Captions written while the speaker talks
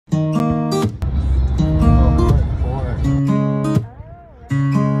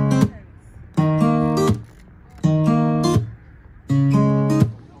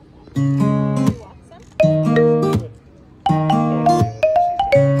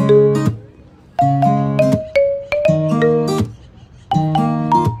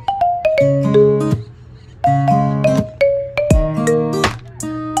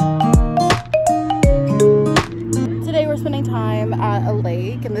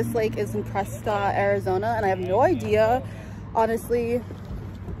this lake is in Prescott, Arizona, and I have no idea, honestly.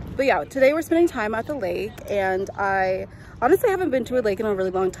 But yeah, today we're spending time at the lake, and I honestly haven't been to a lake in a really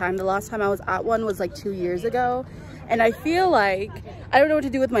long time. The last time I was at one was like 2 years ago, and I feel like I don't know what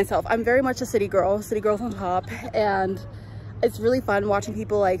to do with myself. I'm very much a city girl on top, and it's really fun watching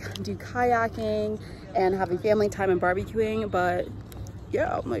people like do kayaking and having family time and barbecuing. But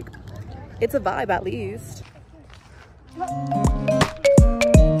yeah, like, it's a vibe at least.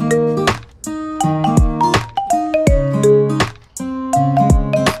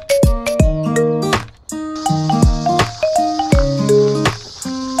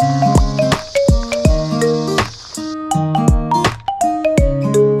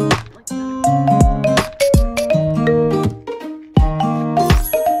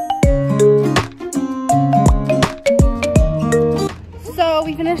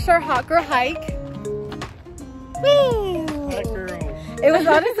 Our hot girl hike. Woo! Hot girl. It was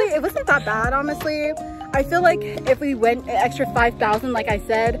honestly, it wasn't that bad, honestly. I feel like if we went an extra 5,000, like I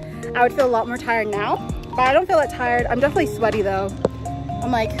said, I would feel a lot more tired now. But I don't feel that tired. I'm definitely sweaty though.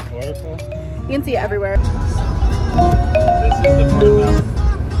 I'm like, waterfall? You can see it everywhere. This is the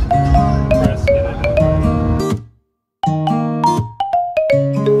part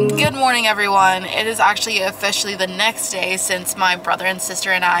Good morning, everyone. It is actually officially the next day since my brother and sister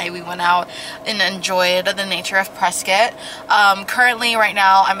and we went out and enjoyed the nature of Prescott. Currently, right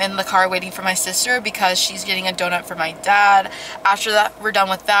now, I'm in the car waiting for my sister because she's getting a donut for my dad. After that, we're done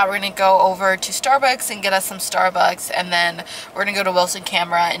with that. We're gonna go over to Starbucks and get us some Starbucks, and then we're gonna go to Wilson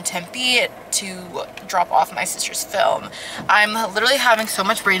Camera in Tempe to drop off my sister's film. I'm literally having so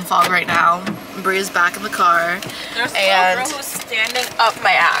much brain fog right now. Bria's back in the car. There's a girl who's standing up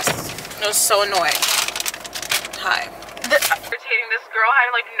my ass. It was so annoying. Hi. Irritating. This girl had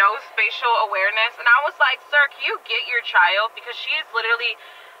like no spatial awareness, and I was like, sir, can you get your child? Because she is literally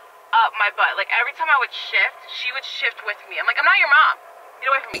up my butt. Like every time I would shift, she would shift with me. I'm like, I'm not your mom. Get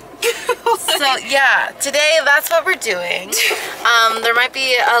away from me. So yeah, today that's what we're doing. There might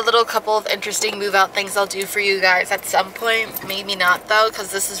be a little couple of interesting move out things I'll do for you guys at some point. Maybe not though, because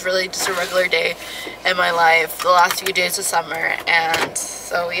this is really just a regular day in my life. The last few days of summer, and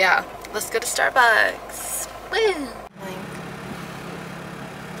so yeah, let's go to Starbucks. Woo!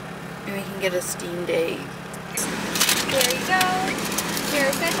 And we can get a steam date. There you go.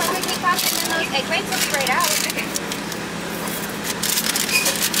 Here's the chocolate cake pop, and then those egg whites will be right out. Okay.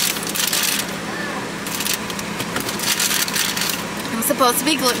 I'm supposed to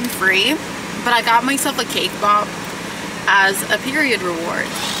be gluten-free, but I got myself a cake pop as a period reward.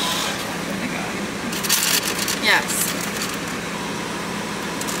 Oh my god. Yes.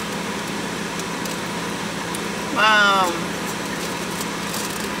 Wow.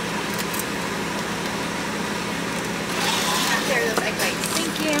 There are those egg whites.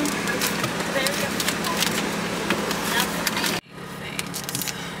 Thank you. There we go.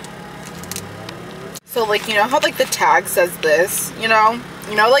 So like, you know how like the tag says this, you know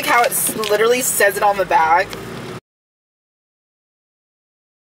like how it literally says it on the bag?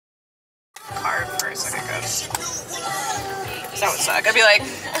 Card for a second, guys. That would suck. I'd be like,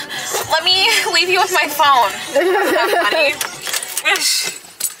 let me leave you with my phone. Honey.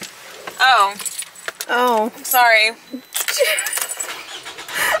 Oh. I'm sorry.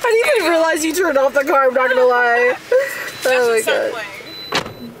 I didn't even realize you turned off the car, I'm not gonna lie. Oh my god.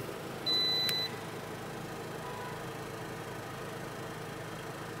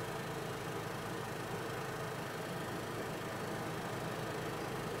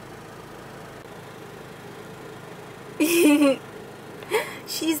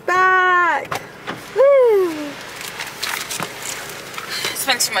 She's back. Woo.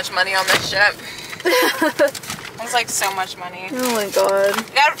 Spent too much money on this shit. It was like so much money. Oh my god.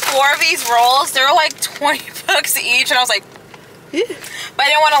 I got 4 of these rolls. They were like 20 bucks each, and I was like, but I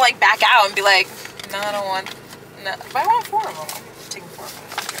didn't want to like back out and be like, no, I don't want. No, but I want 4 of them. I'm taking 4 of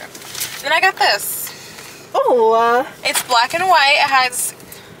them. Then I got this. Oh. It's black and white. It has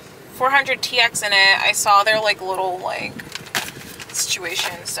 400 TX in it. I saw their like little like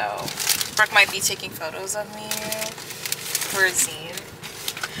situation, so Brooke might be taking photos of me for a zine.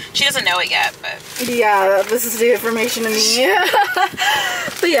 She doesn't know it yet, but yeah, this is new information to me.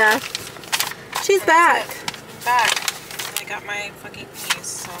 But yeah, she's back. I got my fucking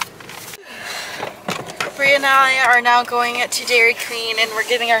piece. So. Bria and I are now going to Dairy Queen, and we're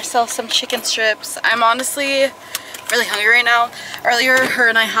getting ourselves some chicken strips. I'm honestly really hungry right now. Earlier, her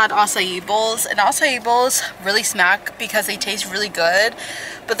and I had acai bowls, and acai bowls really smack because they taste really good,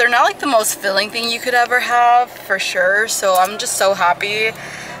 but they're not like the most filling thing you could ever have, for sure. So I'm just so happy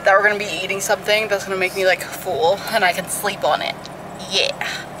that we're gonna be eating something that's gonna make me like full and I can sleep on it. Yeah.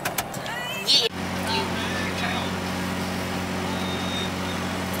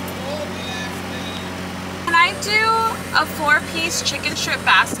 a 4-piece chicken strip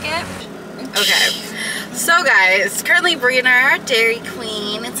basket. Okay, so guys, currently Brie and I are at Dairy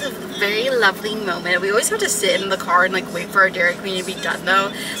Queen. It's a very lovely moment. We always have to sit in the car and like wait for our Dairy Queen to be done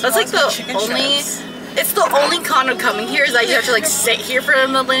though. That's like the only, it's the only con of coming here is that you have to like sit here for a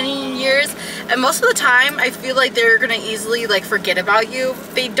million years. And most of the time, I feel like they're gonna easily like forget about you.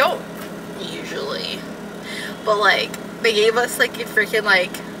 They don't usually, but like they gave us like a freaking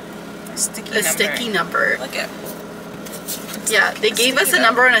like sticky number. Look at. Yeah, they gave us a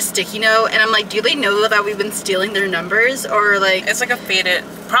number on a sticky note, and I'm like, do they know that we've been stealing their numbers, or like? It's like a faded,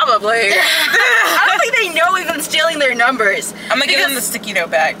 probably. I don't think they know we've been stealing their numbers. I'm gonna give them the sticky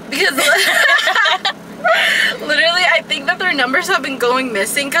note back. Because literally, I think that their numbers have been going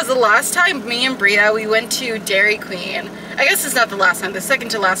missing, because the last time me and Bria, we went to Dairy Queen, I guess it's not the last time, the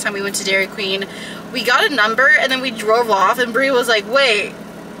second to last time we went to Dairy Queen, we got a number, and then we drove off, and Bria was like, wait,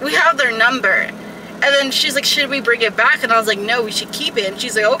 we have their number. And then she's like, should we bring it back? And I was like, no, we should keep it. And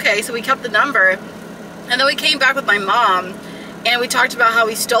she's like, okay. So we kept the number. And then we came back with my mom. And we talked about how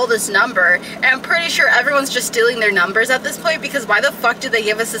we stole this number. And I'm pretty sure everyone's just stealing their numbers at this point. Because why the fuck did they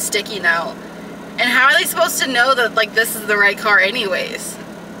give us a sticky note? And how are they supposed to know that, like, this is the right car anyways?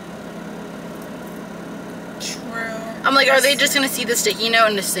 True. I'm like, are they just going to see the sticky note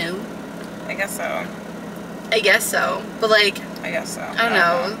and assume? I guess so. I guess so. But, like, I guess so. I don't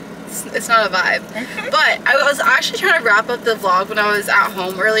know. It's not a vibe. But I was actually trying to wrap up the vlog when I was at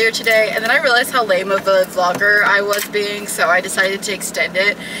home earlier today, and then I realized how lame of a vlogger I was being, so I decided to extend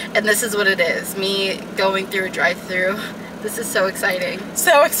it. And this is what it is, me going through a drive-thru. This is so exciting.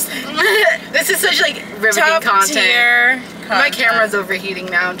 So exciting. This is such like riveting Top content. tier My content. camera's overheating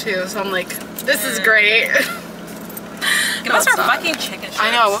now too, so I'm like, this is great. Give us our fucking chicken strips.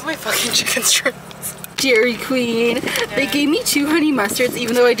 I know, I want my fucking chicken strips. Dairy Queen. They gave me 2 honey mustards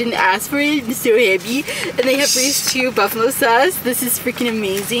even though I didn't ask for it. I'm so happy. And they have these 2 buffalo sauce. This is freaking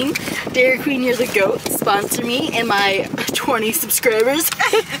amazing. Dairy Queen, you're the GOAT. Sponsor me and my 20 subscribers.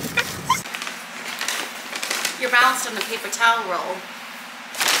 You're balanced on the paper towel roll.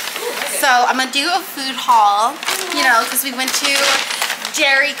 So I'm gonna do a food haul, you know, because we went to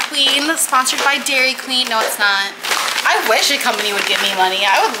Dairy Queen, sponsored by Dairy Queen. No, it's not. I wish a company would give me money.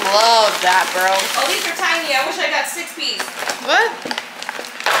 I would love that, bro. Oh, these are tiny. I wish I got 6-piece. What?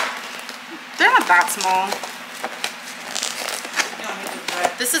 They're not that small.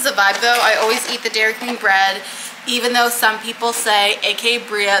 This is a vibe though. I always eat the Dairy Queen bread, even though some people say, aka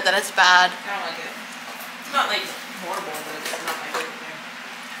Bria, that it's bad. I don't like it. It's not like horrible, but it's not my favorite thing.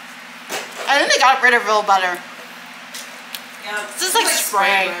 I think they got rid of real butter. Yeah, This is like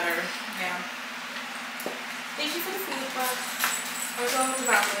spray. butter. Yeah. Thank you for the food, but I was all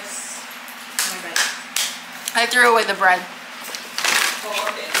about this. My bed. I threw away the bread.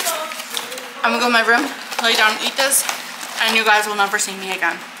 I'm gonna go in my room, lay down and eat this, and you guys will never see me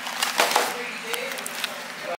again.